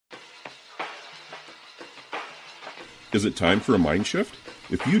Is it time for a mind shift?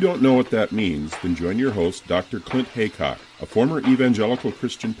 If you don't know what that means, then join your host, Dr. Clint Haycock, a former evangelical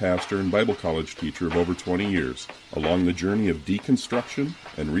Christian pastor and Bible college teacher of over 20 years, along the journey of deconstruction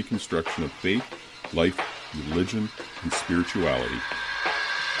and reconstruction of faith, life, religion, and spirituality.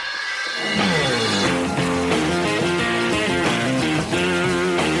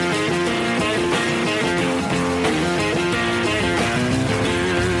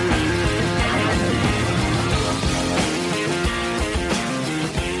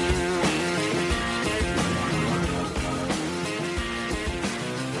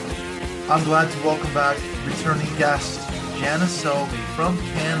 I'm glad to welcome back returning guest Janice Selbie from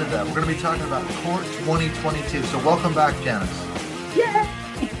Canada. We're going to be talking about CORT2022. So welcome back, Janice. Yay!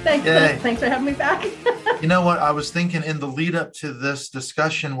 Thanks. Yay. Thanks for having me back. You know what? I was thinking in the lead up to this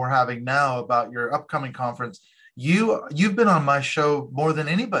discussion we're having now about your upcoming conference, you've been on my show more than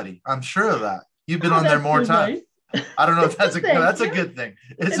anybody. I'm sure of that. You've been on there more times. Nice. I don't know if that's a good thing.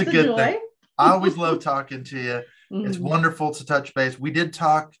 It's a good thing. I always love talking to you. It's wonderful to touch base. We did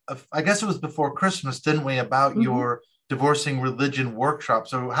talk, I guess it was before Christmas, didn't we, about your divorcing religion workshop.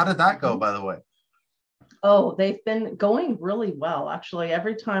 So how did that go, by the way? Oh, they've been going really well. Actually,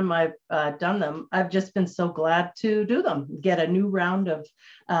 every time I've done them, I've just been so glad to do them, get a new round of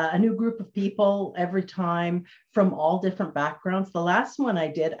a new group of people every time from all different backgrounds. The last one I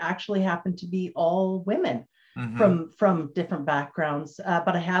did actually happened to be all women. From different backgrounds,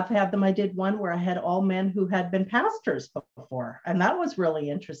 but I have had them. I did one where I had all men who had been pastors before, and that was really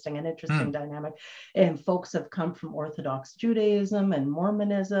interesting, an interesting dynamic. And folks have come from Orthodox Judaism and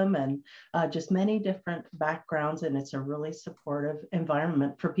Mormonism and just many different backgrounds, and it's a really supportive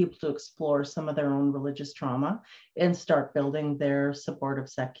environment for people to explore some of their own religious trauma and start building their supportive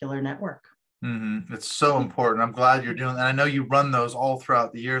secular network. It's so important. I'm glad you're doing that. I know you run those all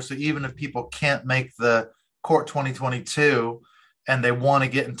throughout the year, so even if people can't make the CORT2022 and they want to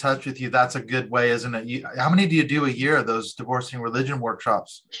get in touch with you, that's a good way, isn't it? How many do you do a year, those divorcing religion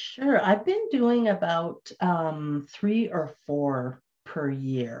workshops? Sure. I've been doing about 3 or 4 per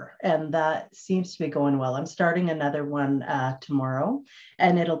year, and that seems to be going well. I'm starting another one tomorrow,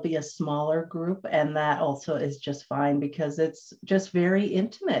 and it'll be a smaller group, and that also is just fine because it's just very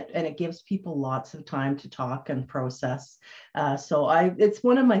intimate and it gives people lots of time to talk and process. So it's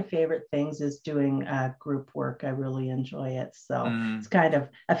one of my favorite things is doing group work. I really enjoy it. So it's kind of,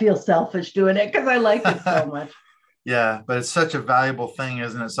 I feel selfish doing it because I like it so much. Yeah, but it's such a valuable thing,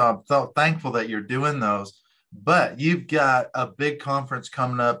 isn't it? So I'm so thankful that you're doing those. But you've got a big conference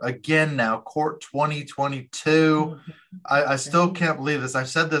coming up again now, CORT2022. I still can't believe this. I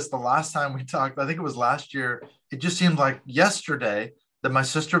said this the last time we talked. I think it was last year. It just seemed like yesterday that my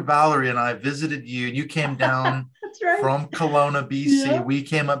sister Valerie and I visited you, and you came down from Kelowna, BC. Yeah. We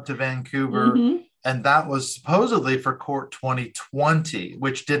came up to Vancouver, and that was supposedly for CORT2020,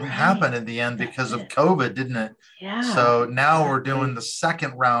 which didn't happen in the end because of COVID, didn't it? Yeah. So now we're doing the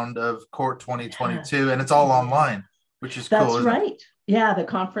second round of CORT2022, and it's all online, which is cool. That's right. Yeah, the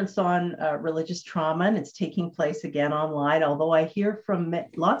conference on religious trauma, and it's taking place again online. Although I hear from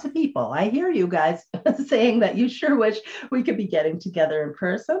lots of people, I hear you guys saying that you sure wish we could be getting together in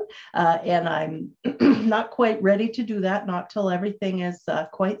person. And I'm not quite ready to do that, not till everything is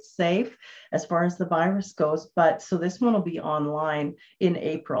quite safe as far as the virus goes. But so this one will be online in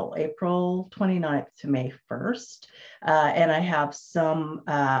April 29th to May 1st. And I have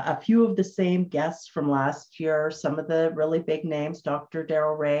a few of the same guests from last year, some of the really big names, Dr.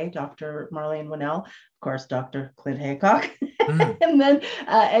 Daryl Ray, Dr. Marlene Winnell, of course, Dr. Clint Haycock, and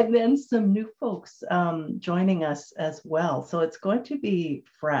then some new folks joining us as well. So it's going to be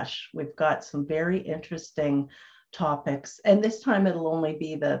fresh. We've got some very interesting topics, and this time it'll only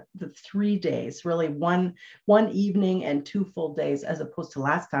be the 3 days, really one evening and 2 full days, as opposed to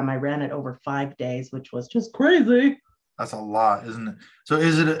last time I ran it over 5 days, which was just crazy. That's a lot, isn't it? So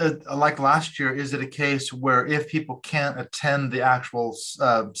is it like last year, is it a case where if people can't attend the actual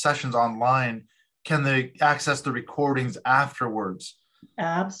sessions online, can they access the recordings afterwards?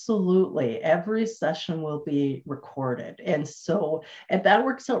 Absolutely. Every session will be recorded. And that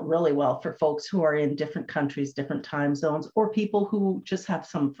works out really well for folks who are in different countries, different time zones, or people who just have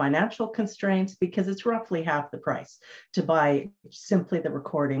some financial constraints, because it's roughly half the price to buy simply the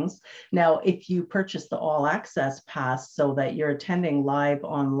recordings. Now, if you purchase the all access pass so that you're attending live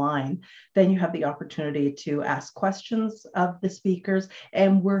online, then you have the opportunity to ask questions of the speakers.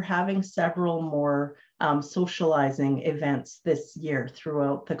 And we're having several more socializing events this year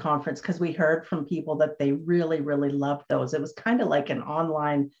throughout the conference, because we heard from people that they really, really loved those. It was kind of like an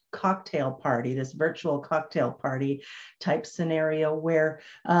online cocktail party, this virtual cocktail party type scenario where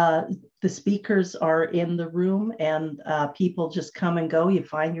the speakers are in the room and people just come and go. You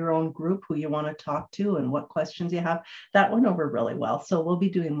find your own group who you want to talk to and what questions you have. That went over really well. So we'll be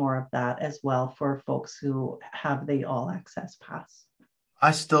doing more of that as well for folks who have the all access pass. I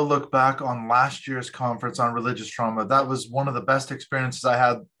still look back on last year's conference on religious trauma. That was one of the best experiences I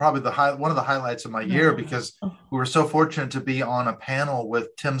had, probably one of the highlights of my year, because we were so fortunate to be on a panel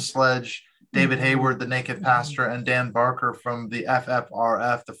with Tim Sledge, David Hayward, the Naked Pastor, and Dan Barker from the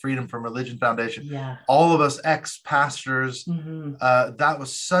FFRF, the Freedom from Religion Foundation. Yeah. All of us ex-pastors. That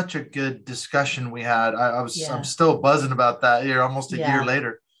was such a good discussion we had. I'm still buzzing about that here, almost a year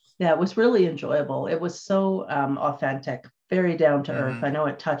later. Yeah, it was really enjoyable. It was so authentic, very down to earth. I know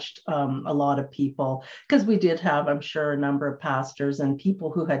it touched a lot of people because we did have, I'm sure, a number of pastors and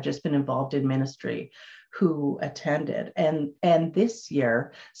people who had just been involved in ministry who attended. And this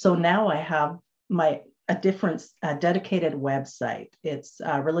year, so now I have a different dedicated website. It's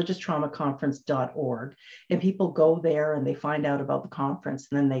religiostraumaconference.org, and people go there and they find out about the conference,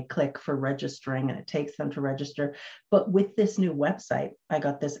 and then they click for registering and it takes them to register. But with this new website, I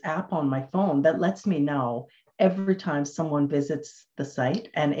got this app on my phone that lets me know every time someone visits the site,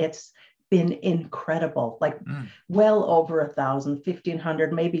 and it's been incredible, like well over 1,000,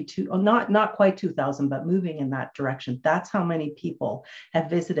 1,500, maybe not quite 2,000, but moving in that direction. That's how many people have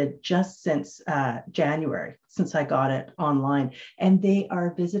visited just since January, since I got it online. And they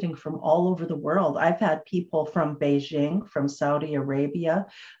are visiting from all over the world. I've had people from Beijing, from Saudi Arabia,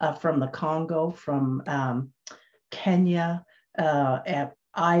 from the Congo, from Kenya,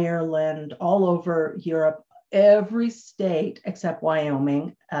 Ireland, all over Europe, every state except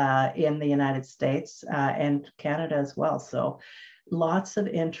Wyoming in the United States and Canada as well. So lots of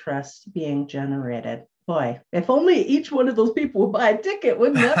interest being generated. Boy, if only each one of those people would buy a ticket,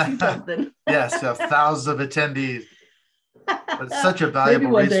 wouldn't that be something? Yes, thousands of attendees. But it's such a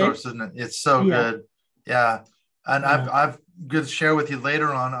valuable resource, isn't it? It's so good. Yeah. And I've going to share with you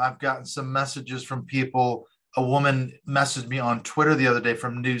later on, I've gotten some messages from people. A woman messaged me on Twitter the other day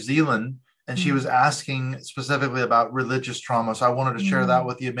from New Zealand, and she was asking specifically about religious trauma. So I wanted to share that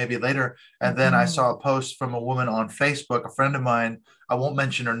with you maybe later. And then I saw a post from a woman on Facebook, a friend of mine. I won't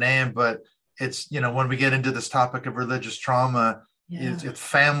mention her name, but it's, when we get into this topic of religious trauma, it's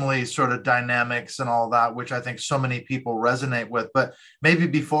family sort of dynamics and all that, which I think so many people resonate with. But maybe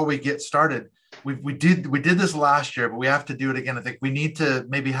before we get started, we did this last year, but we have to do it again. I think we need to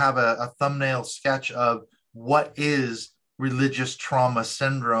maybe have a thumbnail sketch of what is religious trauma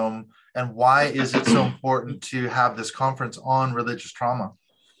syndrome and why is it so important to have this conference on religious trauma?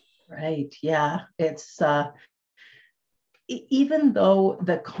 Right. Yeah. It's even though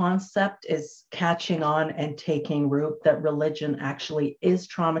the concept is catching on and taking root that religion actually is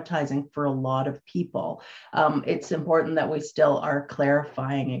traumatizing for a lot of people, it's important that we still are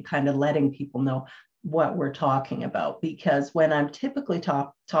clarifying and kind of letting people know what we're talking about. Because when I'm typically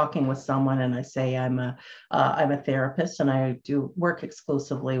talking with someone and I say I'm a therapist and I do work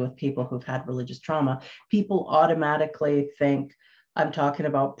exclusively with people who've had religious trauma, people automatically think I'm talking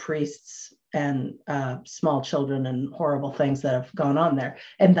about priests and small children and horrible things that have gone on there.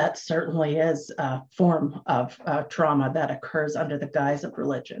 And that certainly is a form of trauma that occurs under the guise of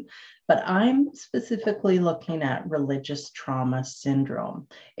religion. But I'm specifically looking at religious trauma syndrome.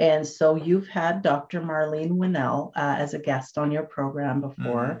 And so you've had Dr. Marlene Winnell as a guest on your program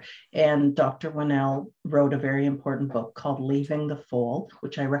before. And Dr. Winnell wrote a very important book called Leaving the Fold,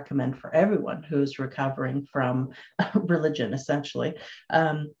 which I recommend for everyone who's recovering from religion, essentially.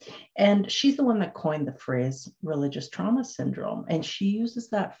 And she's the one that coined the phrase religious trauma syndrome. And she uses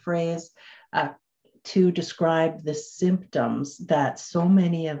that phrase to describe the symptoms that so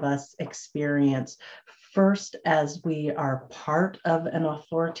many of us experience, first as we are part of an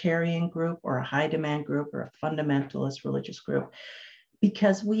authoritarian group or a high demand group or a fundamentalist religious group,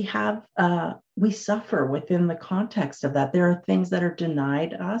 because we suffer within the context of that. There are things that are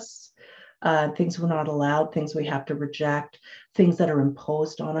denied us, things we're not allowed, things we have to reject, things that are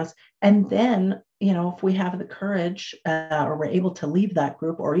imposed on us. And then, if we have the courage or we're able to leave that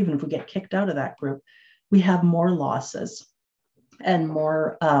group, or even if we get kicked out of that group, we have more losses and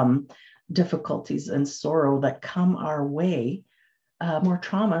more difficulties and sorrow that come our way, more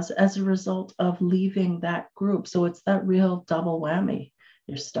traumas as a result of leaving that group. So it's that real double whammy.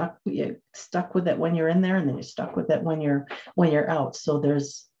 You're stuck with it when you're in there, and then you're stuck with it when you're out. So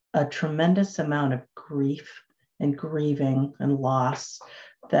there's a tremendous amount of grief and grieving and loss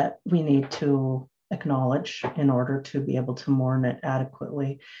that we need to acknowledge in order to be able to mourn it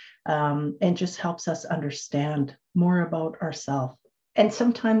adequately, and just helps us understand more about ourselves. And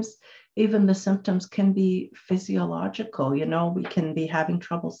sometimes even the symptoms can be physiological. You know, we can be having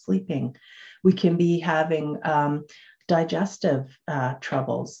trouble sleeping. We can be having digestive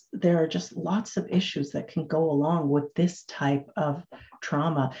troubles. There are just lots of issues that can go along with this type of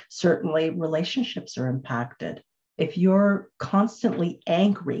trauma. Certainly, relationships are impacted. If you're constantly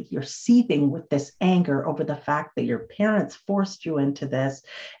angry, you're seething with this anger over the fact that your parents forced you into this,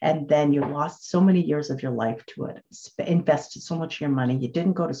 and then you lost so many years of your life to it, invested so much of your money, you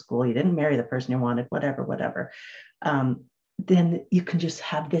didn't go to school, you didn't marry the person you wanted, whatever. Then you can just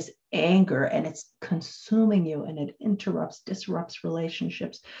have this anger and it's consuming you, and it disrupts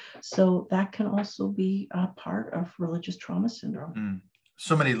relationships. So that can also be a part of religious trauma syndrome.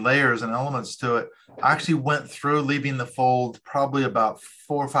 So many layers and elements to it. I actually went through Leaving the Fold probably about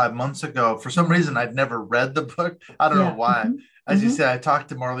 4 or 5 months ago. For some reason, I'd never read the book. I don't know why. As you said, I talked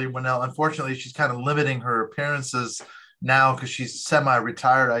to Marlene Winnell. Unfortunately, she's kind of limiting her appearances now because she's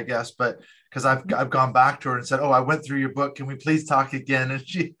semi-retired, I guess. But because I've gone back to her and said, "Oh, I went through your book. Can we please talk again?" And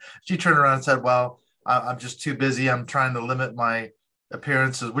she turned around and said, "Well, I'm just too busy. I'm trying to limit my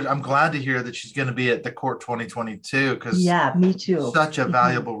appearances," which I'm glad to hear that she's going to be at the CORT 2022, because me too. Such a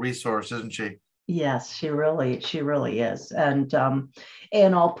valuable resource, isn't she? Yes, she really is. And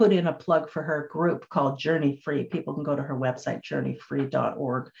I'll put in a plug for her group called Journey Free. People can go to her website,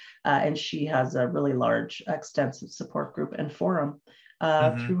 journeyfree.org. And she has a really large, extensive support group and forum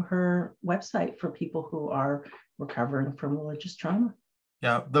through her website for people who are recovering from religious trauma.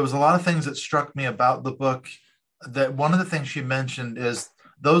 Yeah, there was a lot of things that struck me about the book. That one of the things she mentioned is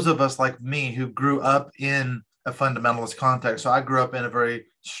those of us like me who grew up in a fundamentalist context. So I grew up in a very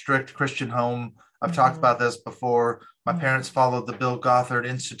strict Christian home. I've talked about this before. My parents followed the Bill Gothard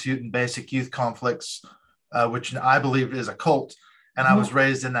Institute in Basic Youth Conflicts, which I believe is a cult. And I was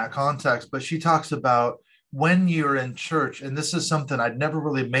raised in that context. But she talks about when you're in church, and this is something I'd never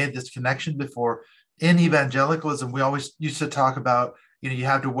really made this connection before. In evangelicalism, we always used to talk about, you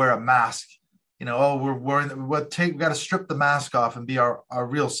have to wear a mask. We got to strip the mask off and be our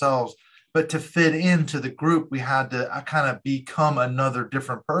real selves. But to fit into the group, we had to kind of become another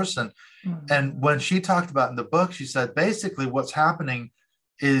different person. And when she talked about in the book, she said, basically what's happening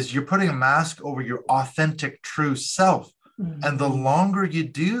is you're putting a mask over your authentic, true self. And the longer you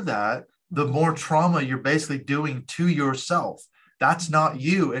do that, the more trauma you're basically doing to yourself. That's not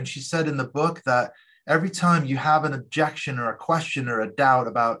you. And she said in the book that every time you have an objection or a question or a doubt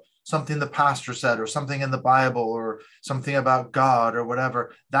about something the pastor said or something in the Bible or something about God or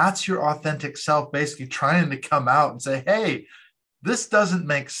whatever, that's your authentic self basically trying to come out and say, hey, this doesn't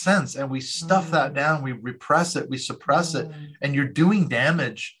make sense. And we stuff that down, we repress it, we suppress it, and you're doing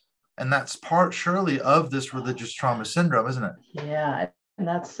damage. And that's part surely of this religious trauma syndrome, isn't it? Yeah. And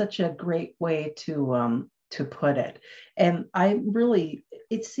that's such a great way to put it. And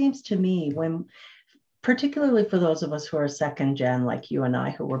it seems to me particularly for those of us who are second gen, like you and I,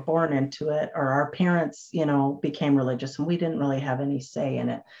 who were born into it, or our parents, became religious and we didn't really have any say in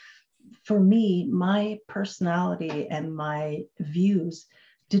it. For me, my personality and my views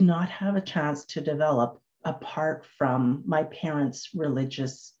did not have a chance to develop apart from my parents'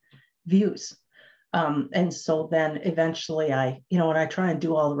 religious views. And so then eventually when I try and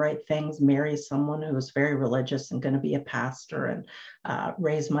do all the right things, marry someone who is very religious and going to be a pastor and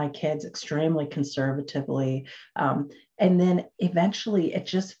raise my kids extremely conservatively. And then eventually it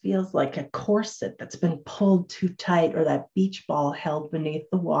just feels like a corset that's been pulled too tight, or that beach ball held beneath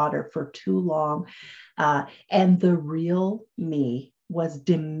the water for too long. And the real me was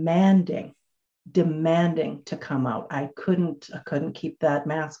demanding to come out. I couldn't keep that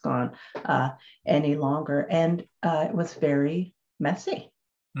mask on any longer. And it was very messy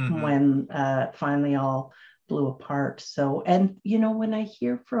when finally all blew apart. So, and when I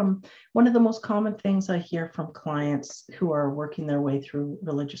hear from, one of the most common things I hear from clients who are working their way through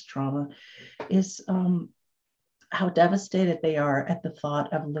religious trauma is how devastated they are at the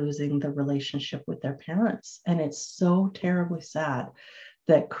thought of losing the relationship with their parents. And it's so terribly sad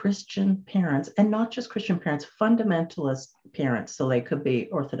that Christian parents, and not just Christian parents, fundamentalist parents, so they could be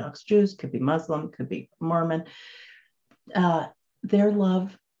Orthodox Jews, could be Muslim, could be Mormon, their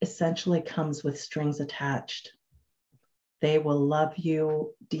love essentially comes with strings attached. They will love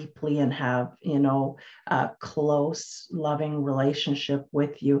you deeply and have, a close, loving relationship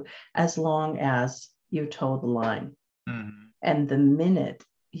with you as long as you toe the line. And the minute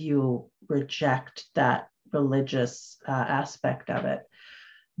you reject that religious aspect of it,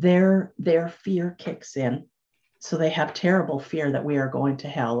 their fear kicks in, So they have terrible fear that we are going to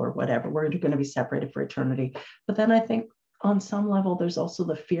hell or whatever. We're going to be separated for eternity. But then I think on some level, there's also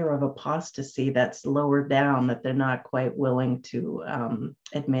the fear of apostasy that's lower down, that they're not quite willing to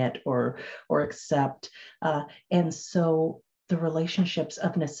admit or accept. And so the relationships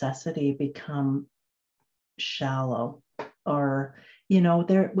of necessity become shallow, or,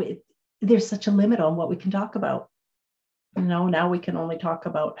 there's such a limit on what we can talk about. Now we can only talk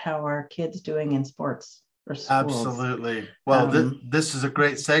about how our kids doing in sports or schools. Absolutely. Well, this is a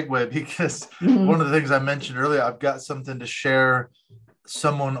great segue, because one of the things I mentioned earlier, I've got something to share.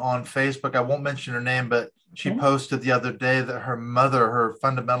 Someone on Facebook, I won't mention her name, but she posted the other day that her mother, her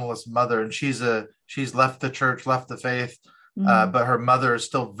fundamentalist mother, and she's left the church, left the faith, but her mother is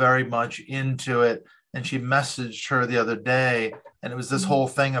still very much into it. And she messaged her the other day, and it was this whole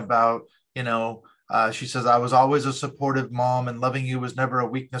thing about, she says, I was always a supportive mom, and loving you was never a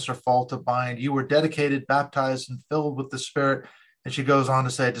weakness or fault of mine. You were dedicated, baptized, and filled with the Spirit. And she goes on to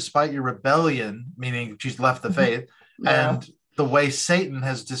say, despite your rebellion, meaning she's left the faith, and the way Satan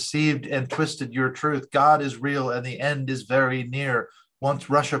has deceived and twisted your truth, God is real, and the end is very near. Once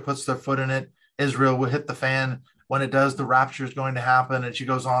Russia puts their foot in it, Israel will hit the fan. When it does, the rapture is going to happen. And she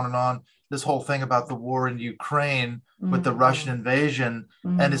goes on and on. This whole thing about the war in Ukraine with the Russian invasion.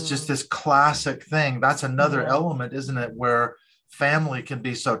 And it's just this classic thing. That's another element, isn't it? Where family can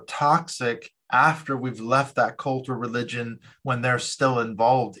be so toxic after we've left that cult or religion, when they're still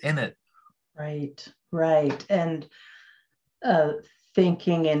involved in it. Right. And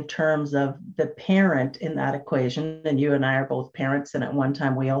thinking in terms of the parent in that equation, and you and I are both parents, and at one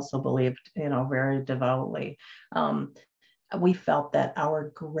time we also believed, very devoutly. We felt that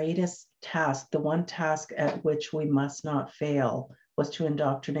our greatest task, the one task at which we must not fail, was to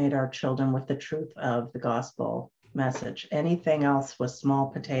indoctrinate our children with the truth of the gospel message. Anything else was small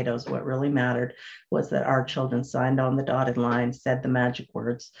potatoes. What really mattered was that our children signed on the dotted line, said the magic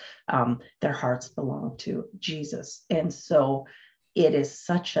words. Their hearts belonged to Jesus. And so it is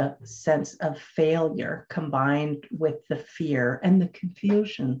such a sense of failure, combined with the fear and the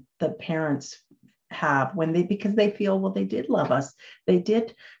confusion that parents have because they feel, well, they did love us, they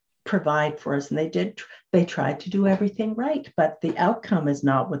did provide for us, and they tried to do everything right, but the outcome is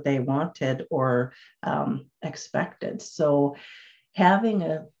not what they wanted or expected. So having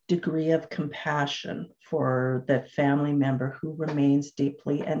a degree of compassion for the family member who remains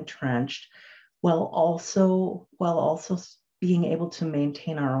deeply entrenched, while also being able to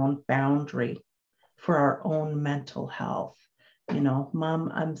maintain our own boundary for our own mental health.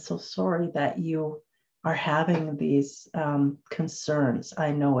 Mom, I'm so sorry that you are having these concerns.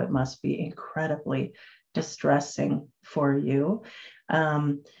 I know it must be incredibly distressing for you.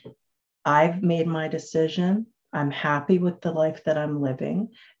 I've made my decision. I'm happy with the life that I'm living.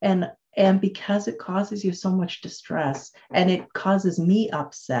 And because it causes you so much distress, and it causes me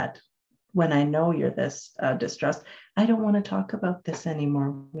upset when I know you're this distressed, I don't want to talk about this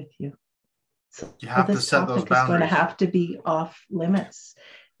anymore with you. So you have to set those boundaries. This topic is going to have to be off limits.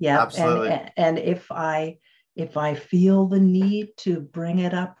 Yeah, absolutely. And if I feel the need to bring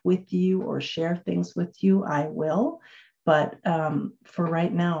it up with you or share things with you, I will. But for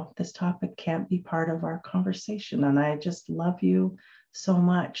right now, this topic can't be part of our conversation. And I just love you so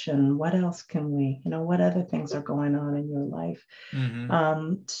much. And what else can what other things are going on in your life?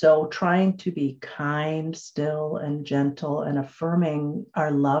 So trying to be kind, still, and gentle, and affirming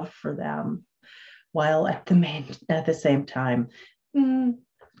our love for them, while at the same time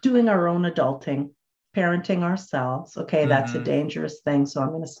doing our own adulting, parenting ourselves. Okay, that's a dangerous thing, so I'm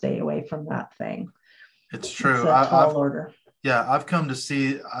going to stay away from that thing. It's true. It's a tall order. Yeah, I've come to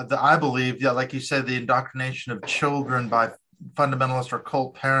see I believe, like you said, the indoctrination of children by fundamentalist or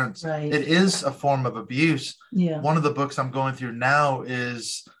cult parents, it is a form of abuse. One of the books I'm going through now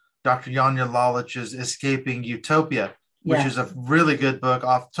is Dr. Janja Lalich's Escaping Utopia, which is a really good book,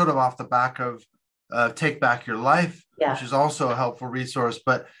 off the back of Take Back Your Life, which is also a helpful resource.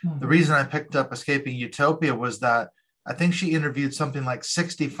 But the reason I picked up Escaping Utopia was that I think she interviewed something like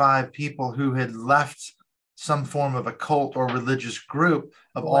 65 people who had left some form of a cult or religious group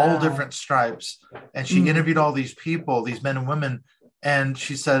of all different stripes. And she interviewed all these people, these men and women. And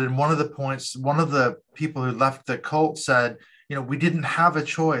she said, in one of the points, one of the people who left the cult said, we didn't have a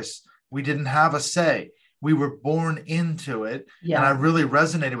choice. We didn't have a say. We were born into it. And I really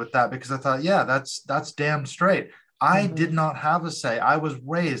resonated with that, because I thought, that's damn straight. I did not have a say. I was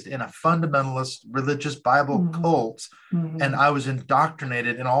raised in a fundamentalist religious Bible cult, and I was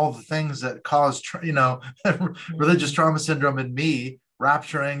indoctrinated in all the things that caused, religious trauma syndrome in me,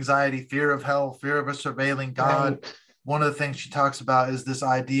 rapture anxiety, fear of hell, fear of a surveilling God. One of the things she talks about is this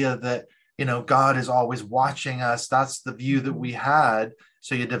idea that, God is always watching us. That's the view that we had.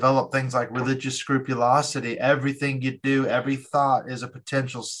 So you develop things like religious scrupulosity. Everything you do, every thought is a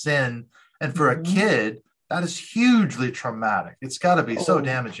potential sin. And for a kid, that is hugely traumatic. It's got to be so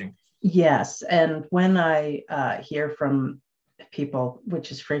damaging. Yes. And when I hear from people,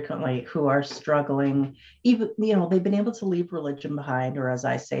 which is frequently, who are struggling, even, they've been able to leave religion behind, or as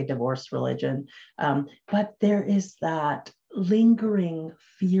I say, divorce religion. But there is that lingering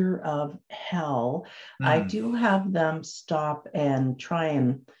fear of hell. I do have them stop and try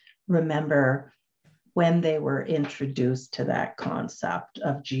and remember when they were introduced to that concept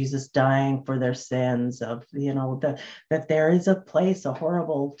of Jesus dying for their sins, of, that there is a place, a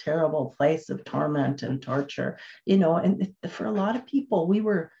horrible, terrible place of torment and torture, and for a lot of people, we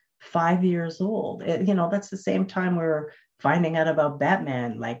were 5 years old. That's the same time we were finding out about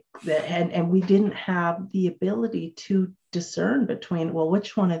Batman, and we didn't have the ability to discern between, well,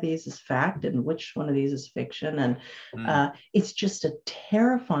 which one of these is fact and which one of these is fiction. And it's just a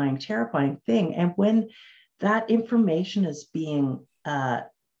terrifying, terrifying thing. And when that information is being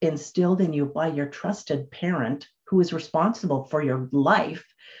instilled in you by your trusted parent who is responsible for your life,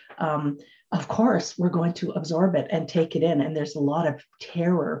 of course, we're going to absorb it and take it in. And there's a lot of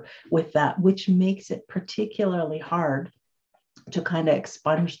terror with that, which makes it particularly hard to kind of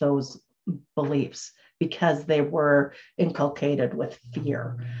expunge those beliefs, because they were inculcated with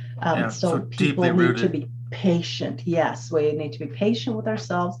fear. So people need rooted. to be patient. Yes, we need to be patient with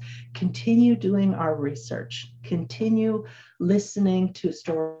ourselves, continue doing our research, continue listening to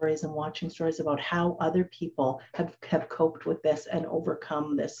stories and watching stories about how other people have coped with this and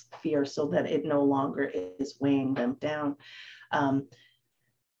overcome this fear, so that it no longer is weighing them down.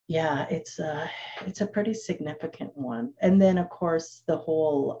 It's a pretty significant one. And then, of course, the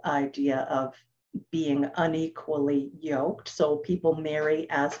whole idea of being unequally yoked. So people marry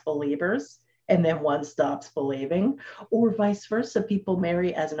as believers and then one stops believing, or vice versa. People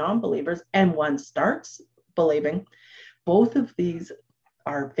marry as non-believers and one starts believing. Both of these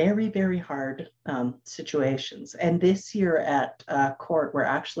are very, very hard situations. And this year at CORT, we're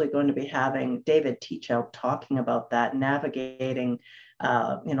actually going to be having David teach out, talking about that, navigating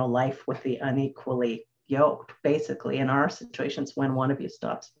life with the unequally yoked, basically, in our situations when one of you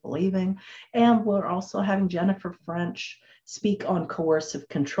stops believing. And we're also having Jennifer French speak on coercive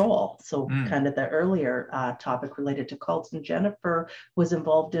control. So kind of the earlier topic related to cults. And Jennifer was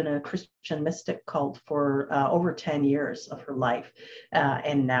involved in a Christian mystic cult for over 10 years of her life.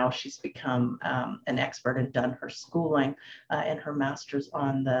 And now she's become an expert and done her schooling and her master's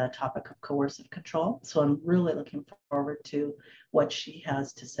on the topic of coercive control. So I'm really looking forward to what she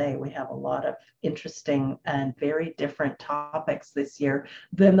has to say. We have a lot of interesting and very different topics this year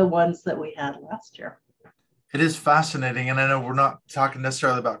than the ones that we had last year. It is fascinating. And I know we're not talking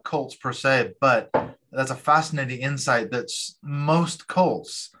necessarily about cults per se, but that's a fascinating insight that most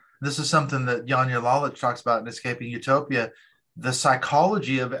cults, this is something that Janja Lalich talks about in Escaping Utopia, the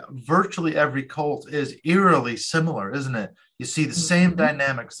psychology of virtually every cult is eerily similar, isn't it? You see the same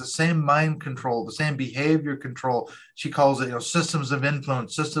dynamics, the same mind control, the same behavior control. She calls it, systems of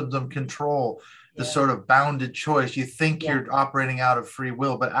influence, systems of control, the sort of bounded choice. You think you're operating out of free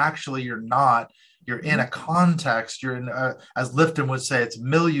will, but actually you're not. You're in a context. You're in, as Lifton would say, it's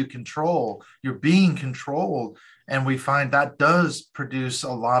milieu control. You're being controlled. And we find that does produce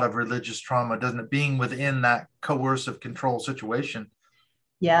a lot of religious trauma, doesn't it? Being within that coercive control situation.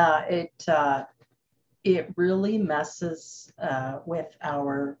 Yeah, it really messes with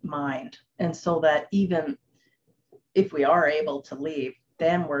our mind. And so that even if we are able to leave,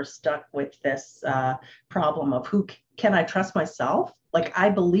 then we're stuck with this problem of can I trust myself? Like, I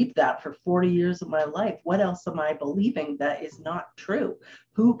believed that for 40 years of my life. What else am I believing that is not true?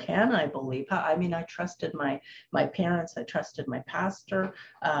 Who can I believe? I mean, I trusted my parents. I trusted my pastor.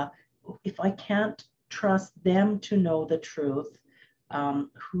 If I can't trust them to know the truth,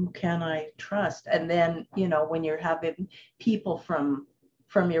 who can I trust? And then, when you're having people from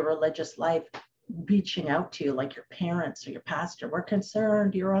your religious life reaching out to you, like your parents or your pastor, we're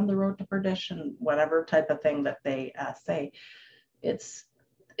concerned, you're on the road to perdition, whatever type of thing that they say.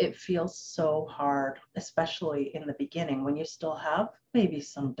 It feels so hard, especially in the beginning when you still have maybe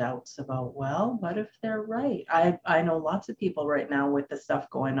some doubts about, well, what if they're right? I know lots of people right now with the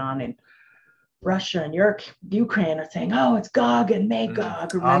stuff going on in Russia and Ukraine are saying, oh, it's Gog and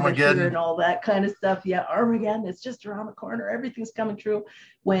Magog, remember here, and all that kind of stuff. Yeah, Armageddon, it's just around the corner. Everything's coming true.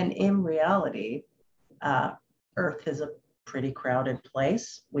 When in reality, Earth is a pretty crowded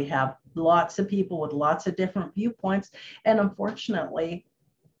place. We have lots of people with lots of different viewpoints. And unfortunately,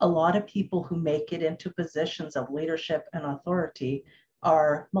 a lot of people who make it into positions of leadership and authority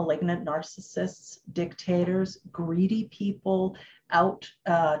are malignant narcissists, dictators, greedy people out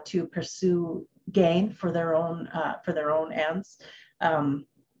to pursue gain for their own ends.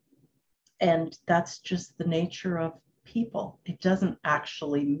 And that's just the nature of people. It doesn't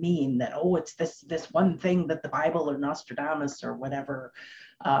actually mean that, oh, it's this one thing that the Bible or Nostradamus or whatever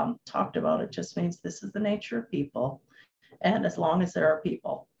talked about. It just means this is the nature of people. And as long as there are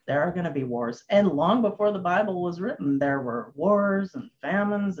people, there are going to be wars. And long before the Bible was written, there were wars and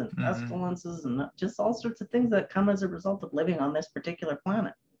famines and pestilences and just all sorts of things that come as a result of living on this particular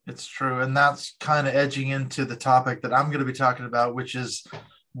planet. It's true. And that's kind of edging into the topic that I'm going to be talking about, which is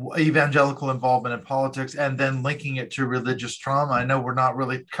evangelical involvement in politics, and then linking it to religious trauma. I know we're not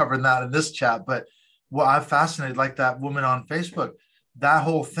really covering that in this chat, but what I'm fascinated, like that woman on Facebook, that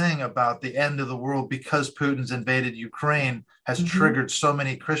whole thing about the end of the world because Putin's invaded Ukraine has triggered so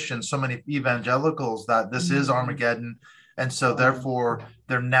many Christians, so many evangelicals, that this is Armageddon. And so therefore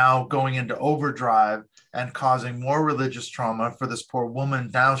they're now going into overdrive and causing more religious trauma for this poor woman.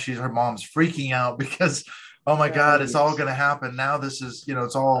 Now her mom's freaking out because, oh my God, it's all going to happen. Now this is,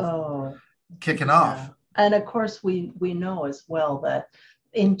 it's all kicking off. And of course, we know as well that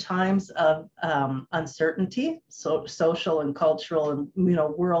in times of uncertainty, so social and cultural and,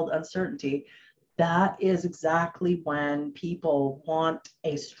 world uncertainty, that is exactly when people want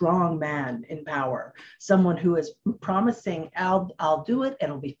a strong man in power, someone who is promising, I'll do it,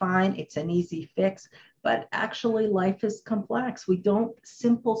 it'll be fine, it's an easy fix. But actually, life is complex.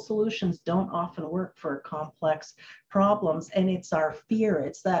 Simple solutions don't often work for complex problems. And it's our fear.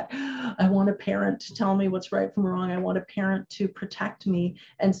 It's that I want a parent to tell me what's right from wrong. I want a parent to protect me.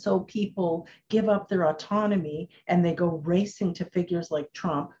 And so people give up their autonomy and they go racing to figures like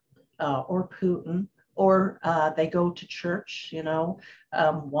Trump or Putin, or they go to church,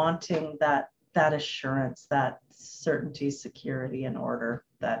 wanting that assurance, that certainty, security, and order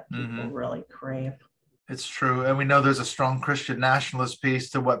that people really crave. It's true. And we know there's a strong Christian nationalist piece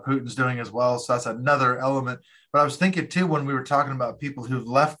to what Putin's doing as well. So that's another element. But I was thinking too, when we were talking about people who've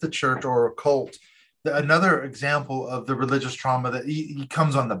left the church or a cult, another example of the religious trauma that he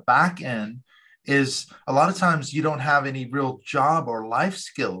comes on the back end is a lot of times you don't have any real job or life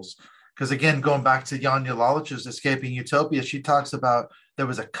skills. Because again, going back to Janja Lalich's Escaping Utopia, she talks about there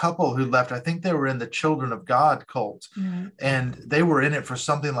was a couple who left. I think they were in the Children of God cult, and they were in it for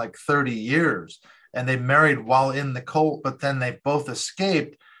something like 30 years. And they married while in the cult, but then they both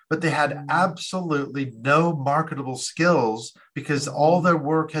escaped, but they had absolutely no marketable skills because all their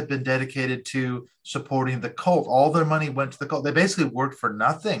work had been dedicated to supporting the cult. All their money went to the cult. They basically worked for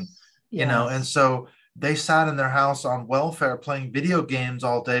nothing, and so they sat in their house on welfare playing video games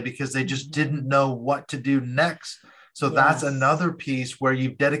all day because they just didn't know what to do next. So that's another piece where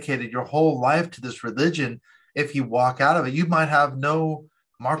you've dedicated your whole life to this religion. If you walk out of it, you might have no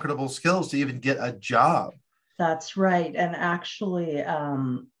marketable skills to even get a job. That's right. And actually,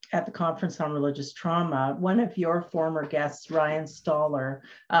 at the Conference on Religious Trauma, one of your former guests, Ryan Stoller,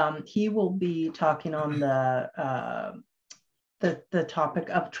 he will be talking on the topic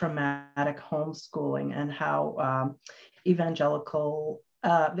of traumatic homeschooling and how evangelicals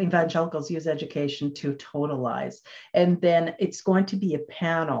use education to totalize. And then it's going to be a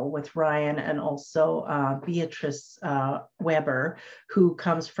panel with Ryan and also Beatrice Weber, who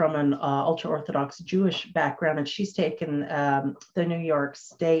comes from an ultra-Orthodox Jewish background, and she's taken the New York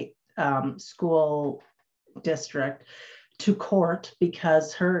State school district to court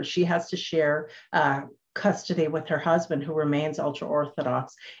because she has to share custody with her husband, who remains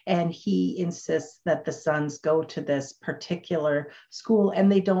ultra-Orthodox, and he insists that the sons go to this particular school and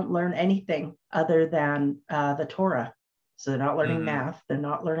they don't learn anything other than the Torah. So they're not learning math, they're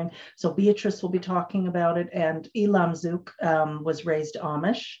not learning. So Beatrice will be talking about it, and Elam Zook was raised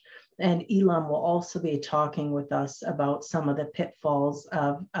Amish, and Elam will also be talking with us about some of the pitfalls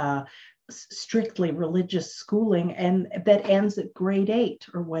of strictly religious schooling, and that ends at grade 8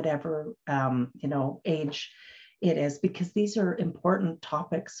 or whatever age it is, because these are important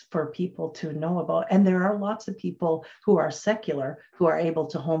topics for people to know about. And there are lots of people who are secular who are able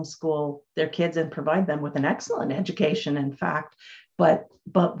to homeschool their kids and provide them with an excellent education, in fact, but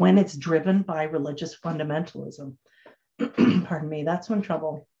when it's driven by religious fundamentalism, pardon me, that's when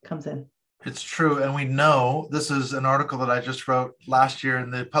trouble comes in. It's true. And we know, this is an article that I just wrote last year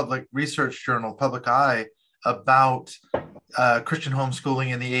in the Public Research Journal, Public Eye, about Christian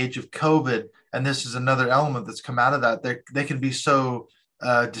homeschooling in the age of COVID. And this is another element that's come out of that. They can be so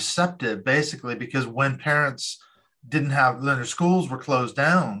deceptive, basically, because when parents when their schools were closed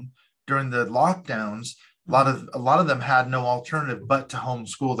down during the lockdowns, A lot of them had no alternative but to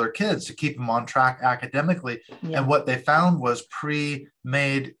homeschool their kids to keep them on track academically. Yeah. And what they found was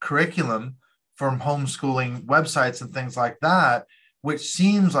pre-made curriculum from homeschooling websites and things like that, which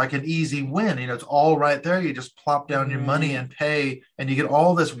seems like an easy win. It's all right there. You just plop down your money and pay, and you get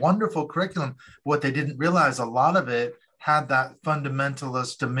all this wonderful curriculum. What they didn't realize, a lot of it had that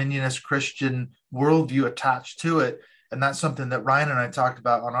fundamentalist, dominionist Christian worldview attached to it. And that's something that Ryan and I talked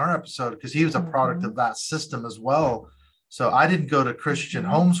about on our episode, because he was a product of that system as well. So I didn't go to Christian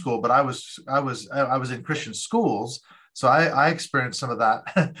homeschool, but I was in Christian schools. So I experienced some of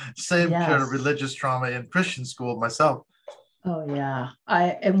that same kind of religious trauma in Christian school myself. Oh yeah.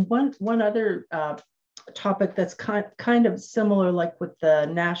 And one other topic that's kind of similar, like with the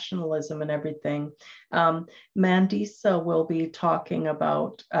nationalism and everything. Mandisa will be talking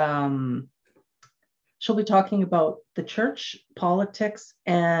about. She'll be talking about the church, politics,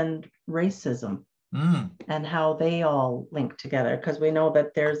 and racism, and how they all link together. Because we know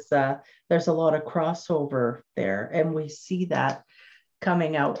that there's a lot of crossover there, and we see that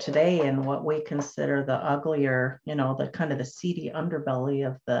coming out today in what we consider the uglier, the kind of the seedy underbelly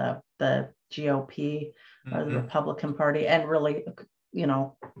of the GOP or the Republican Party, and really,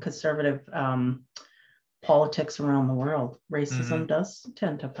 conservative politics around the world. Racism does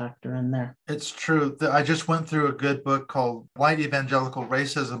tend to factor in there. It's true. I just went through a good book called White Evangelical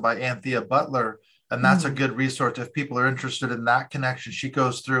Racism by Anthea Butler, and that's a good resource if people are interested in that connection. She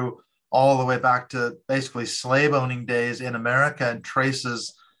goes through all the way back to basically slave owning days in America and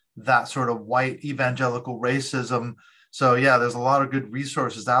traces that sort of white evangelical racism. So yeah, there's a lot of good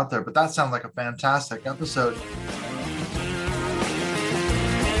resources out there, but that sounds like a fantastic episode.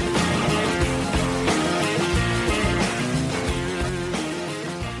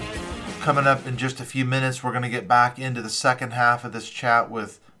 Coming up in just a few minutes, we're going to get back into the second half of this chat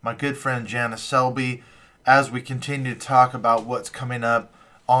with my good friend Janice Selbie as we continue to talk about what's coming up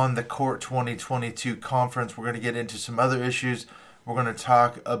on the CORT 2022 conference. We're going to get into some other issues. We're going to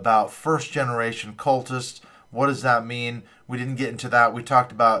talk about first generation cultists. What does that mean? We didn't get into that. We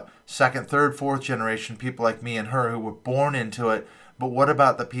talked about second, third, fourth generation, people like me and her who were born into it. But what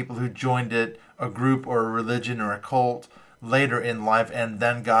about the people who joined it, a group or a religion or a cult, later in life and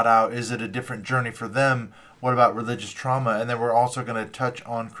then got out? Is it a different journey for them? What about religious trauma? And then we're also going to touch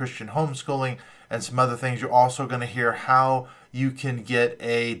on Christian homeschooling and some other things. You're also going to hear how you can get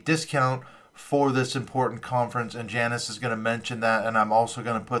a discount for this important conference, and Janice is going to mention that, and I'm also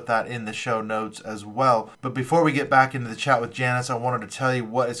going to put that in the show notes as well. But before we get back into the chat with Janice, I wanted to tell you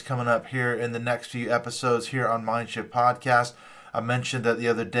what is coming up here in the next few episodes here on Mindshift Podcast. I mentioned that the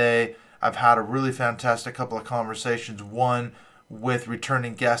other day I've had a really fantastic couple of conversations. One with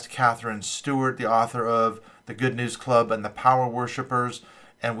returning guest Catherine Stewart, the author of The Good News Club and The Power Worshippers.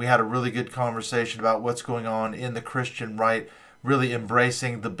 And we had a really good conversation about what's going on in the Christian right, really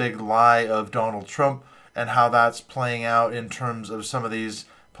embracing the big lie of Donald Trump and how that's playing out in terms of some of these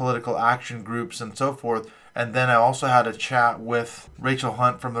political action groups and so forth. And then I also had a chat with Rachel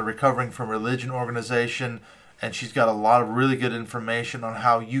Hunt from the Recovering from Religion organization, and she's got a lot of really good information on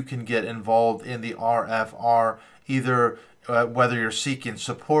how you can get involved in the RFR, either whether you're seeking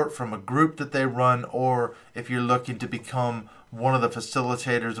support from a group that they run, or if you're looking to become one of the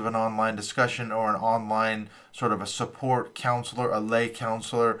facilitators of an online discussion or an online sort of a support counselor, a lay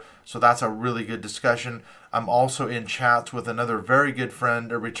counselor. So that's a really good discussion. I'm also in chats with another very good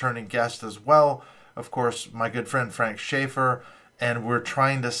friend, a returning guest as well. Of course, my good friend Frank Schaefer. And we're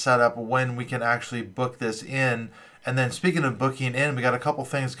trying to set up when we can actually book this in. And then speaking of booking in, we got a couple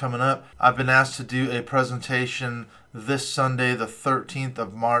things coming up. I've been asked to do a presentation this Sunday, the 13th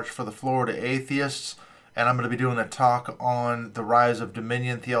of March, for the Florida Atheists. And I'm going to be doing a talk on the rise of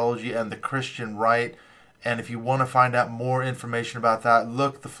dominion theology and the Christian right. And if you want to find out more information about that,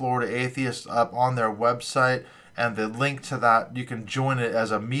 look the Florida Atheists up on their website. And the link to that, you can join it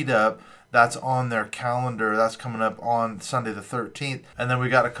as a meetup. That's on their calendar. That's coming up on Sunday the 13th. And then we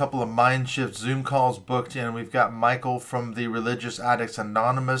got a couple of Mindshift Zoom calls booked in. We've got Michael from the Religious Addicts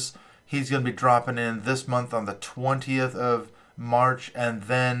Anonymous. He's going to be dropping in this month on the 20th of March. And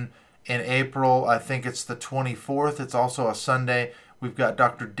then in April, I think it's the 24th. It's also a Sunday. We've got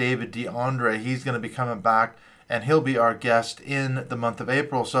Dr. David DeAndre. He's going to be coming back, and he'll be our guest in the month of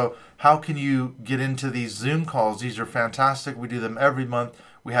April. So how can you get into these Zoom calls? These are fantastic. We do them every month.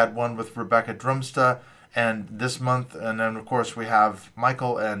 We had one with Rebecca Drumsta, and this month, and then of course we have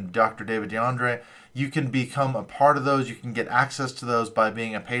Michael and Dr. David DeAndre. You can become a part of those. You can get access to those by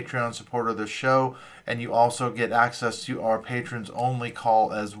being a Patreon supporter of the show, and you also get access to our patrons only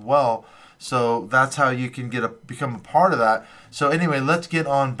call as well. So that's how you can become a part of that. So anyway, let's get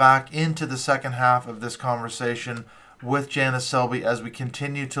on back into the second half of this conversation with Janice Selbie as we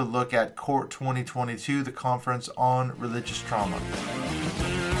continue to look at CORT 2022, the Conference on Religious Trauma.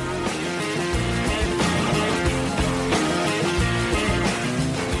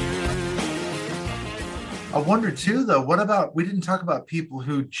 I wonder too, though, we didn't talk about people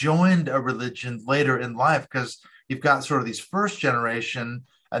who joined a religion later in life, because you've got sort of these first generation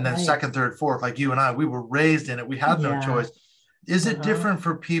and then second, third, fourth, like you and I, we were raised in it. We had no choice. Is it different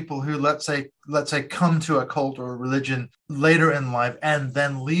for people who, let's say, come to a cult or a religion later in life and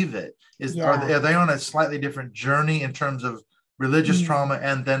then leave it? Are they on a slightly different journey in terms of religious trauma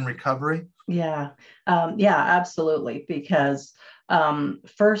and then recovery? Yeah, absolutely. Because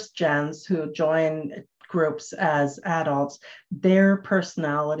first gens who join groups as adults, their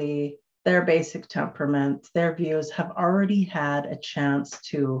personality, their basic temperament, their views have already had a chance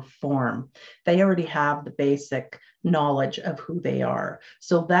to form. They already have the basic knowledge of who they are.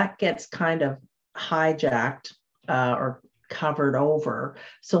 So that gets kind of hijacked or covered over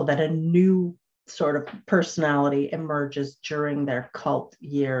so that a new sort of personality emerges during their cult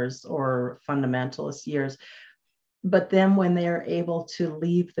years or fundamentalist years. But then when they're able to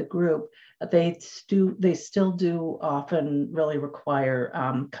leave the group, they still do often really require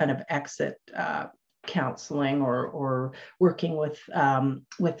kind of exit counseling or working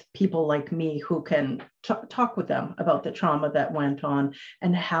with people like me who can talk with them about the trauma that went on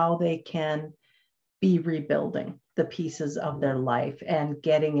and how they can be rebuilding the pieces of their life and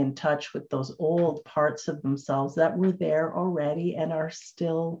getting in touch with those old parts of themselves that were there already and are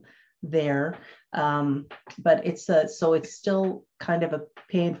still there. But it's still kind of a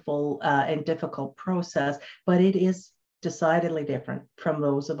painful and difficult process, but it is decidedly different from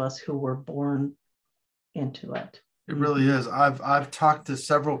those of us who were born into it. It really is. I've talked to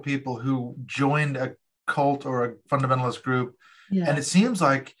several people who joined a cult or a fundamentalist group, and it seems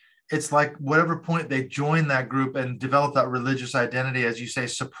like it's like whatever point they join that group and develop that religious identity, as you say,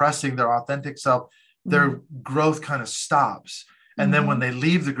 suppressing their authentic self, their growth kind of stops. And then when they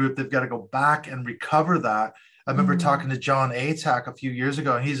leave the group, they've got to go back and recover that. I remember talking to John Atack a few years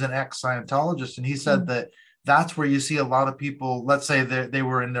ago, and he's an ex-Scientologist, and he said that that's where you see a lot of people, let's say they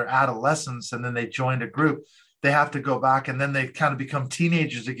were in their adolescence and then they joined a group. They have to go back and then they kind of become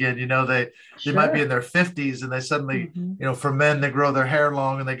teenagers again. You know, they might be in their 50s and they suddenly, you know, for men, they grow their hair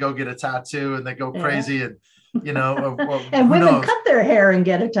long and they go get a tattoo and they go crazy and, you know, and women cut their hair and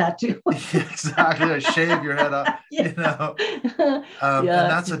get a tattoo. Exactly. Shave your head up, you know. And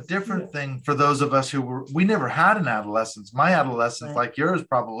that's a different thing for those of us we never had an adolescence. My adolescence, like yours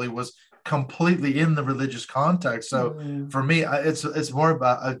probably, was completely in the religious context. So for me, it's more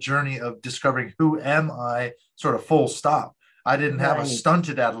about a journey of discovering who am I, sort of full stop. I didn't have a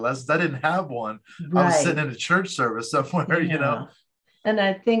stunted adolescence. I didn't have one. I was sitting in a church service somewhere, you know. And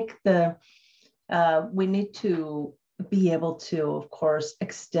I think we need to be able to, of course,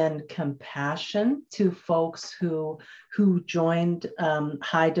 extend compassion to folks who joined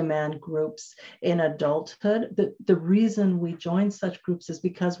high demand groups in adulthood. The reason we join such groups is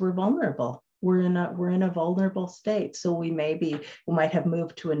because we're vulnerable. We're in a vulnerable state. So we might have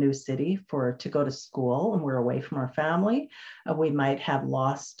moved to a new city to go to school and we're away from our family. We might have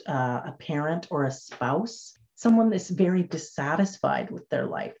lost a parent or a spouse. Someone that's very dissatisfied with their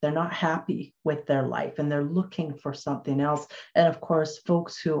life. They're not happy with their life and they're looking for something else. And of course,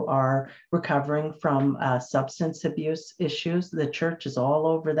 folks who are recovering from substance abuse issues, the church is all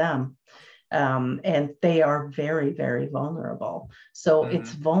over them. And they are very, very vulnerable. So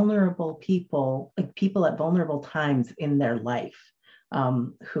it's vulnerable people, like people at vulnerable times in their life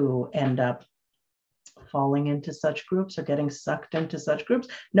who end up falling into such groups or getting sucked into such groups.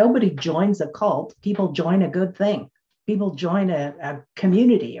 Nobody joins a cult. People join a good thing. People join a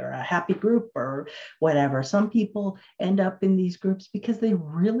community or a happy group or whatever. Some people end up in these groups because they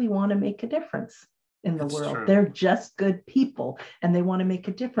really want to make a difference in the world. True. They're just good people and they want to make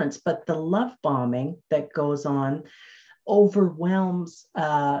a difference. But the love bombing that goes on overwhelms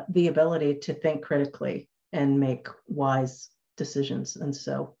the ability to think critically and make wise decisions. And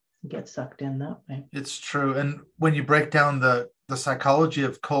so get sucked in that way. It's true. And when you break down the psychology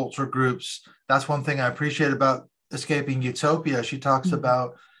of cults or groups, that's one thing I appreciate about Escaping Utopia. She talks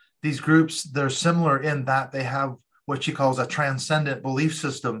about these groups. They're similar in that they have what she calls a transcendent belief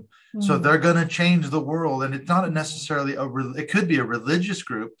system. So they're going to change the world. And it's not necessarily it could be a religious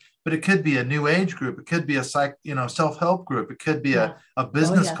group, but it could be a new age group. It could be a self-help group. It could be a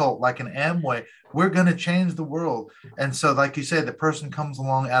business cult like an Amway. We're going to change the world. And so, like you say, the person comes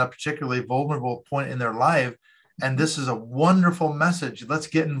along at a particularly vulnerable point in their life And this is a wonderful message. Let's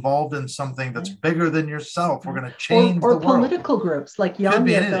get involved in something that's bigger than yourself. We're going to change the world. Or political groups, like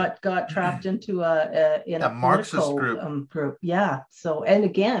Yanya got trapped into a Marxist political group. Yeah. So, and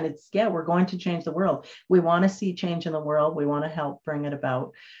again, we're going to change the world. We want to see change in the world. We want to help bring it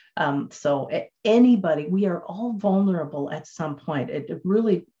about. So anybody, we are all vulnerable at some point. It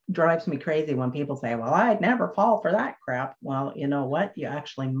really drives me crazy when people say, well, I'd never fall for that crap. Well, you know what? You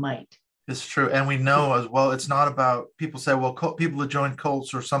actually might. It's true. And we know as well, it's not about, people say, well, people who join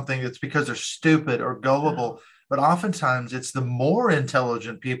cults or something, it's because they're stupid or gullible. But oftentimes it's the more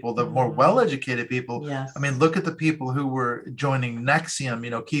intelligent people, the more well-educated people. Yes. I mean, look at the people who were joining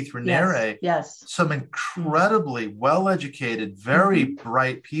Nexium, Keith Raniere. Yes. Some incredibly well-educated, very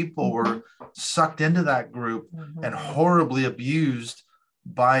bright people were sucked into that group and horribly abused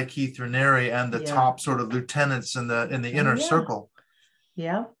by Keith Raniere and the top sort of lieutenants in the inner circle.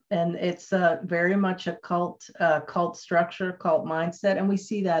 Yeah. And it's very much a cult structure, cult mindset. And we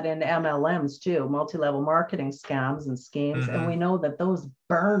see that in MLMs too, multi-level marketing scams and schemes. And we know that those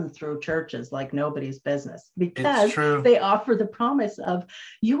burn through churches like nobody's business, because they offer the promise of,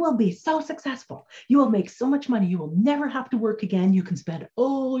 you will be so successful. You will make so much money. You will never have to work again. You can spend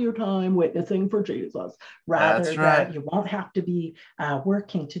all your time witnessing for Jesus, rather than you won't have to be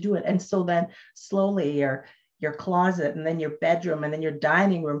working to do it. And so then slowly your closet and then your bedroom and then your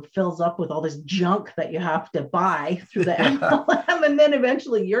dining room fills up with all this junk that you have to buy through the MLM. And then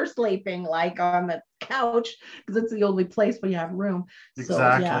eventually you're sleeping like on the couch because it's the only place where you have room.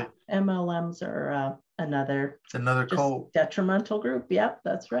 Exactly. So yeah, MLMs are another cult. Detrimental group. Yep,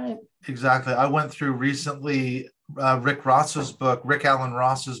 that's right. Exactly. I went through recently Rick Allen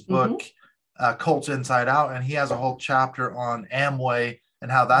Ross's book, Cults Inside Out, and he has a whole chapter on Amway and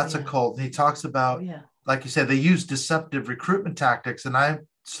how that's a cult. And he talks about, like you said, they use deceptive recruitment tactics. And I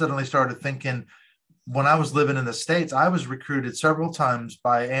suddenly started thinking, when I was living in the States, I was recruited several times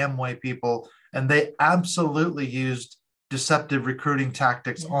by Amway people, and they absolutely used deceptive recruiting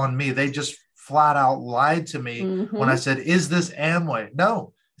tactics on me. They just flat out lied to me when I said, is this Amway?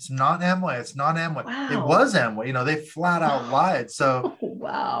 No, it's not Amway. It's not Amway. Wow. It was Amway. They flat out lied. So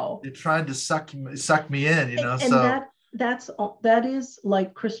they tried to suck me in, that is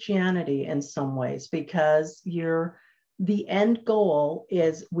like Christianity in some ways, because the end goal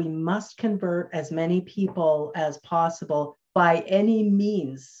is we must convert as many people as possible by any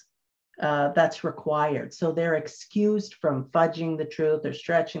means that's required. So they're excused from fudging the truth or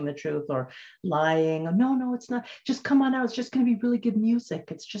stretching the truth or lying. No, it's not. Just come on out. It's just going to be really good music.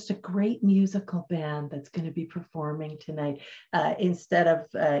 It's just a great musical band that's going to be performing tonight, instead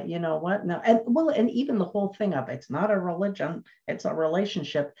of, you know what? No. And even the whole thing of it's not a religion, it's a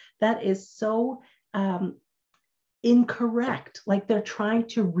relationship. That is so incorrect. Like they're trying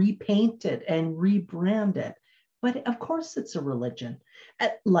to repaint it and rebrand it. But of course it's a religion,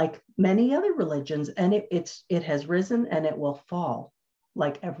 like many other religions, and it has risen and it will fall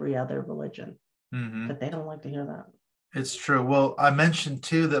like every other religion. But they don't like to hear that. It's true. Well, I mentioned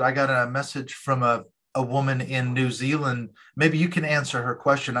too that I got a message from a woman in New Zealand. Maybe you can answer her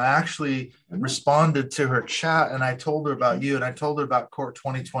question. I actually responded to her chat and I told her about you and I told her about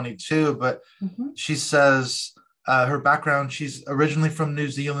CORT2022, but she says, her background, she's originally from New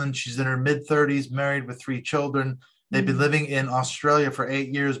Zealand. She's in her mid-30s, married with 3 children. They've been living in Australia for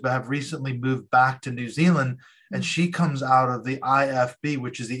 8 years, but have recently moved back to New Zealand. And she comes out of the IFB,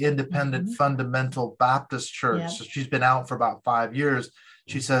 which is the Independent Fundamental Baptist Church. Yeah. So she's been out for about 5 years.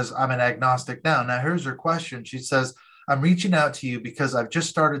 She says, I'm an agnostic now. Now, here's her question. She says, I'm reaching out to you because I've just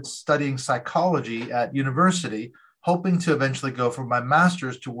started studying psychology at university, hoping to eventually go for my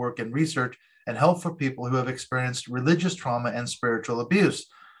master's to work in research and help for people who have experienced religious trauma and spiritual abuse.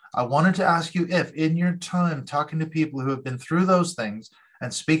 I wanted to ask you if, in your time talking to people who have been through those things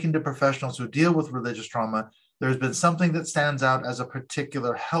and speaking to professionals who deal with religious trauma, there's been something that stands out as a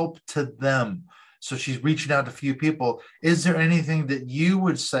particular help to them. So she's reaching out to a few people. Is there anything that you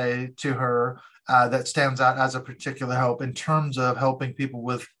would say to her that stands out as a particular help in terms of helping people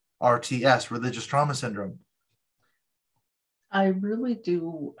with RTS, religious trauma syndrome? I really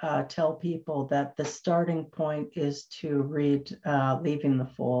do tell people that the starting point is to read Leaving the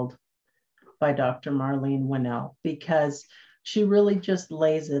Fold by Dr. Marlene Winnell, because she really just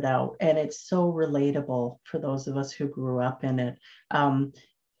lays it out and it's so relatable for those of us who grew up in it.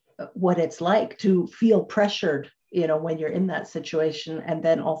 What it's like to feel pressured, when you're in that situation, and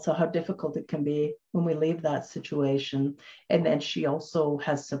then also how difficult it can be when we leave that situation. And then she also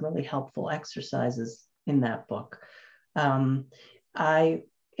has some really helpful exercises in that book. I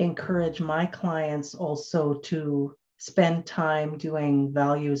encourage my clients also to spend time doing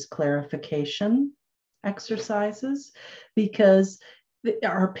values clarification exercises, because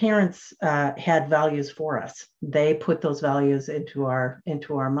our parents had values for us. They put those values into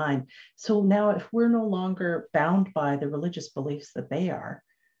our mind. So now, if we're no longer bound by the religious beliefs that they are,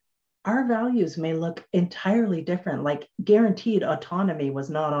 our values may look entirely different. Like, guaranteed autonomy was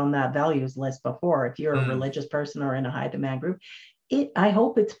not on that values list before. If you're a religious person or in a high demand group, I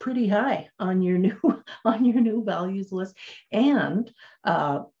hope it's pretty high on your new values list. And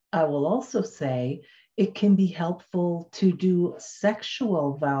I will also say, it can be helpful to do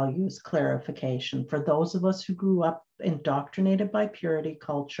sexual values clarification for those of us who grew up indoctrinated by purity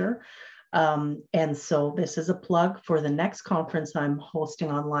culture. And so this is a plug for the next conference I'm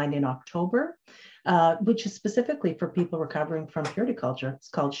hosting online in October, which is specifically for people recovering from purity culture. It's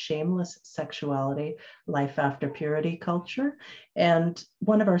called Shameless Sexuality, Life After Purity Culture. And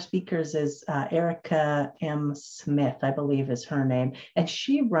one of our speakers is Erica M. Smith, I believe is her name. And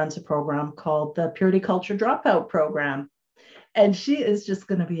she runs a program called the Purity Culture Dropout Program. And she is just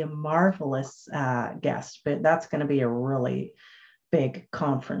going to be a marvelous guest, but that's going to be a really big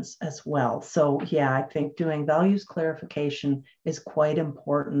conference as well. So yeah, I think doing values clarification is quite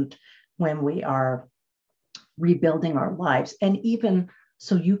important when we are rebuilding our lives. And even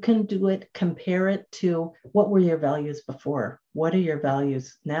so, you can do it, compare it to what were your values before? What are your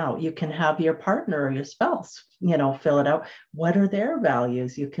values now? You can have your partner or your spouse, fill it out. What are their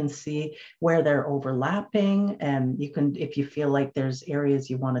values? You can see where they're overlapping. And you can, if you feel like there's areas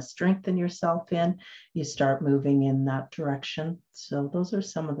you want to strengthen yourself in, you start moving in that direction. So those are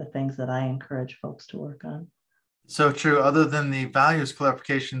some of the things that I encourage folks to work on. So true. Other than the values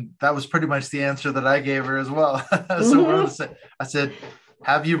clarification, that was pretty much the answer that I gave her as well. I said,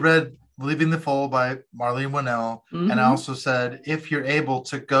 have you read Leaving the Fold by Marlene Winnell? And I also said, if you're able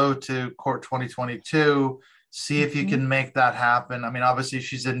to go to CORT 2022, see if you can make that happen. I mean, obviously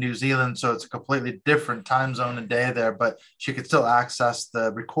she's in New Zealand, so it's a completely different time zone and day there, but she could still access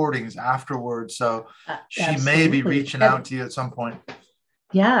the recordings afterwards. So she may be reaching out to you at some point.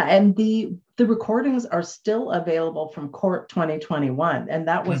 Yeah, and the recordings are still available from CORT 2021, and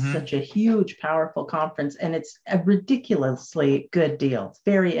that was such a huge, powerful conference, and it's a ridiculously good deal. It's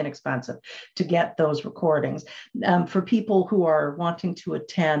very inexpensive to get those recordings. For people who are wanting to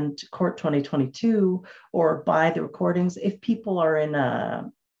attend CORT 2022 or buy the recordings, if people are in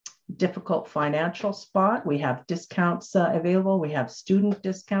a difficult financial spot, we have discounts available. We have student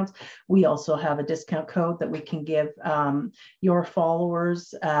discounts. We also have a discount code that we can give your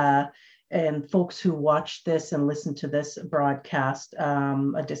followers and folks who watch this and listen to this broadcast,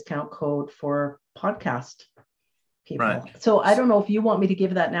 a discount code for podcast people. Right. So I don't know if you want me to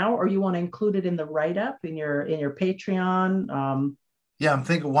give that now, or you want to include it in the write-up in your Patreon. Yeah, I'm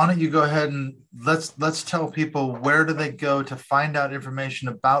thinking, why don't you go ahead and let's tell people, where do they go to find out information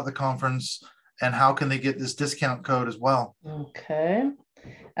about the conference, and how can they get this discount code as well? Okay.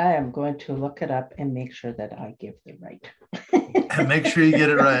 I am going to look it up and make sure that I give the right. And make sure you get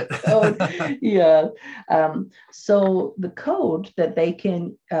it right. Yeah. So the code that they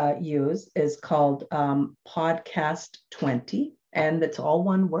can use is called podcast 20. And it's all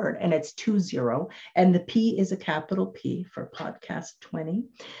one word, and it's 20. And the P is a capital P for podcast 20.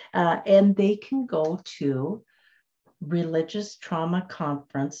 And they can go to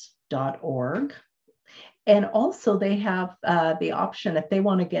religiostraumaconference.org. And also they have the option, if they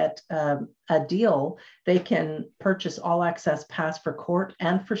want to get a deal, they can purchase all access pass for CORT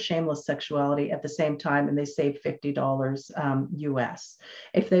and for Shameless Sexuality at the same time, and they save $50 US.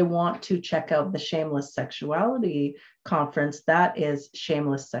 If they want to check out the Shameless Sexuality conference, that is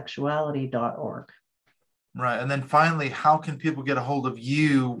shamelesssexuality.org. Right. And then finally, how can people get a hold of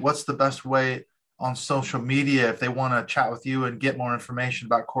you? What's the best way on social media if they want to chat with you and get more information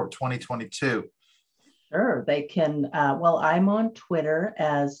about CORT 2022? Sure, they can. Well, I'm on Twitter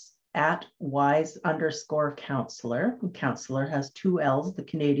as @wise_counselor. Counselor has 2 L's, the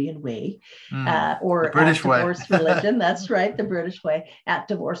Canadian way, or the British way. Divorce Religion. That's right, the British way.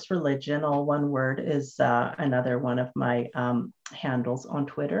 @Divorce Religion, all one word, is another one of my handles on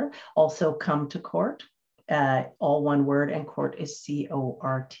Twitter. Also, come to CORT, all one word, and CORT is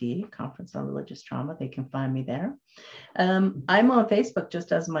CORT, Conference on Religious Trauma. They can find me there. I'm on Facebook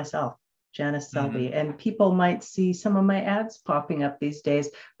just as myself, Janice Selbie, and people might see some of my ads popping up these days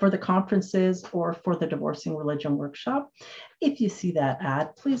for the conferences or for the Divorcing Religion workshop. If you see that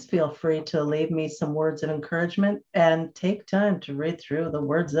ad, please feel free to leave me some words of encouragement, and take time to read through the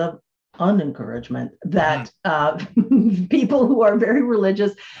words of unencouragement that people who are very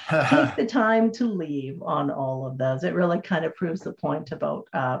religious take the time to leave on all of those. It really kind of proves the point about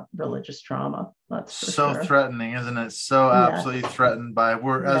religious trauma. That's for so sure. Threatening, isn't it? So absolutely threatened by,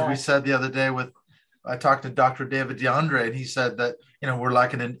 as we said the other day with I talked to Dr. David DeAndre, and he said that, we're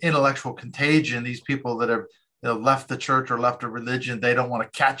like an intellectual contagion. These people that have left the church or left a religion, they don't want to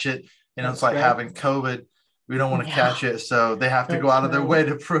catch it. It's like having COVID. We don't want to catch it. So they have to go out of their way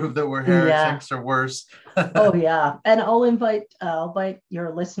to prove that we're heretics or worse. Oh, yeah. And I'll invite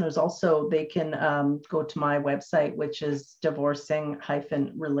your listeners also. They can go to my website, which is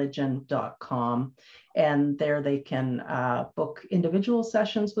divorcing-religion.com. And there they can book individual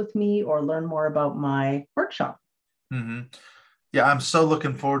sessions with me or learn more about my workshop. Mm-hmm. Yeah, I'm so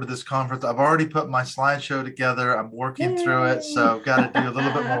looking forward to this conference. I've already put my slideshow together. I'm working through it. So I've got to do a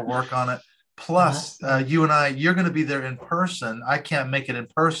little bit more work on it. Plus, you and I, you're going to be there in person. I can't make it in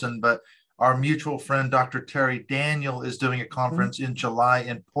person, but our mutual friend, Dr. Terry Daniel, is doing a conference in July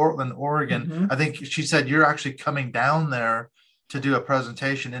in Portland, Oregon. I think she said you're actually coming down there to do a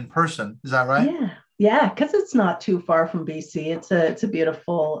presentation in person. Is that right? Yeah, because it's not too far from BC. It's a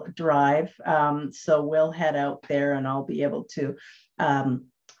beautiful drive. So we'll head out there, and I'll be able to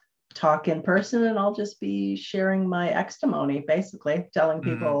talk in person, and I'll just be sharing my testimony, basically telling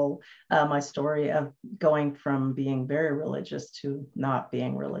people my story of going from being very religious to not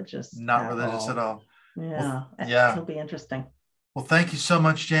being religious. At all. Yeah. It'll be interesting. Well, thank you so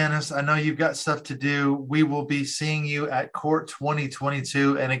much, Janice. I know you've got stuff to do. We will be seeing you at CORT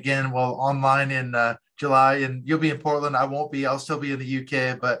 2022. And again, online in July, and you'll be in Portland. I won't be. I'll still be in the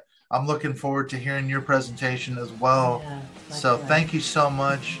UK, but I'm looking forward to hearing your presentation as well. So thank you so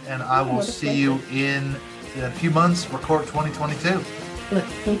much. And I will see you in a few months for CORT 2022.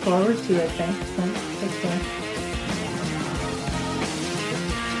 Looking forward to it. Thanks. Take care.